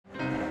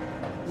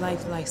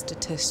Life likes to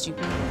test you,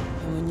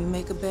 and when you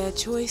make a bad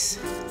choice,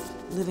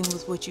 living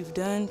with what you've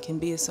done can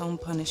be its own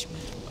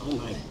punishment. Oh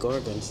my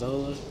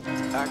gorgonzola.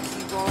 I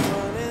keep on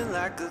running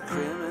like a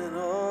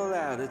criminal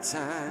out of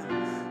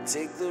time.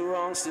 Take the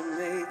wrongs to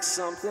make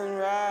something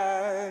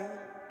right.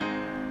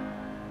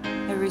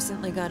 I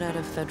recently got out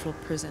of federal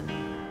prison,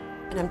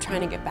 and I'm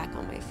trying to get back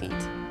on my feet.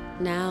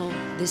 Now,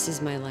 this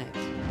is my life.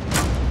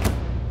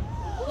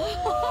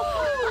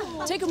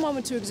 Take a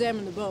moment to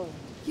examine the bone.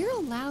 You're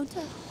allowed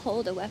to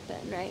hold a weapon,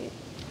 right?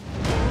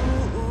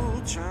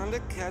 Ooh, trying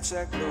to catch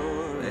that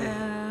glory.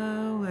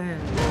 Ooh,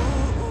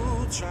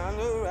 trying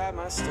to write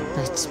my story.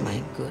 That's my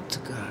good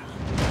girl.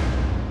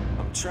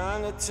 I'm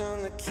trying to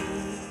turn the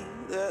key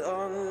that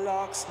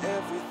unlocks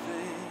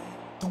everything.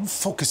 Don't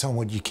focus on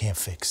what you can't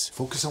fix.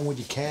 Focus on what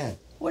you can.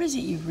 What is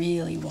it you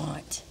really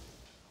want?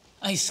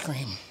 Ice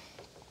cream.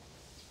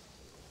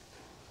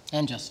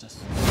 And justice.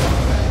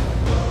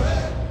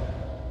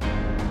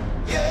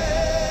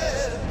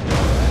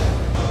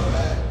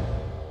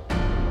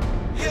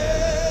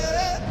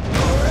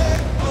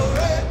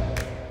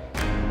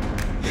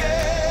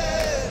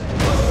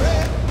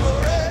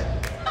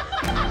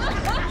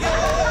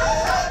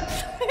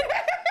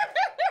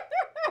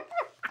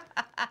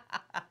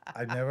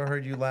 I've never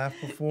heard you laugh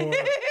before.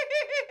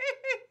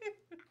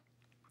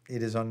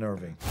 It is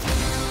unnerving.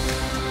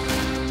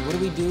 What do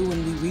we do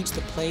when we reach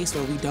the place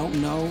where we don't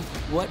know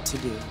what to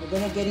do? We're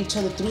gonna get each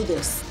other through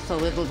this.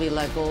 So it'll be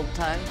like old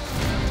times?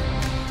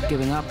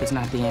 Giving up is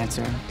not the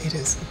answer. It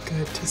is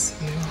good to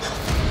see you.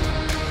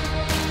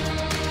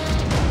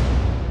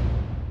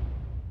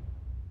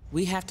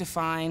 We have to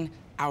find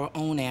our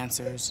own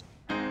answers.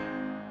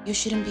 You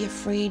shouldn't be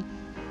afraid.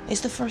 It's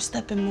the first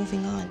step in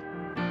moving on.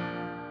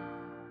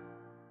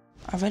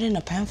 I read it in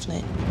a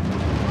pamphlet.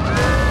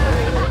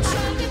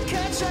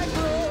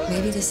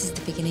 Maybe this is the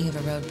beginning of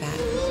a road back.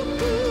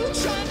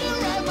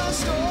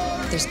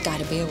 There's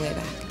gotta be a way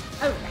back.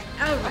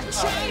 All right.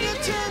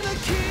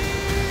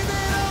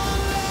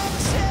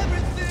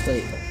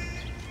 Wait.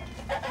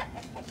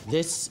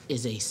 This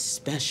is a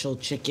special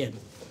chicken.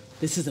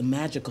 This is a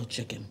magical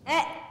chicken.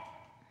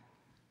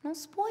 No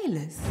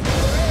spoilers.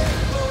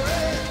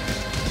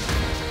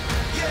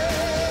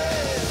 Yeah.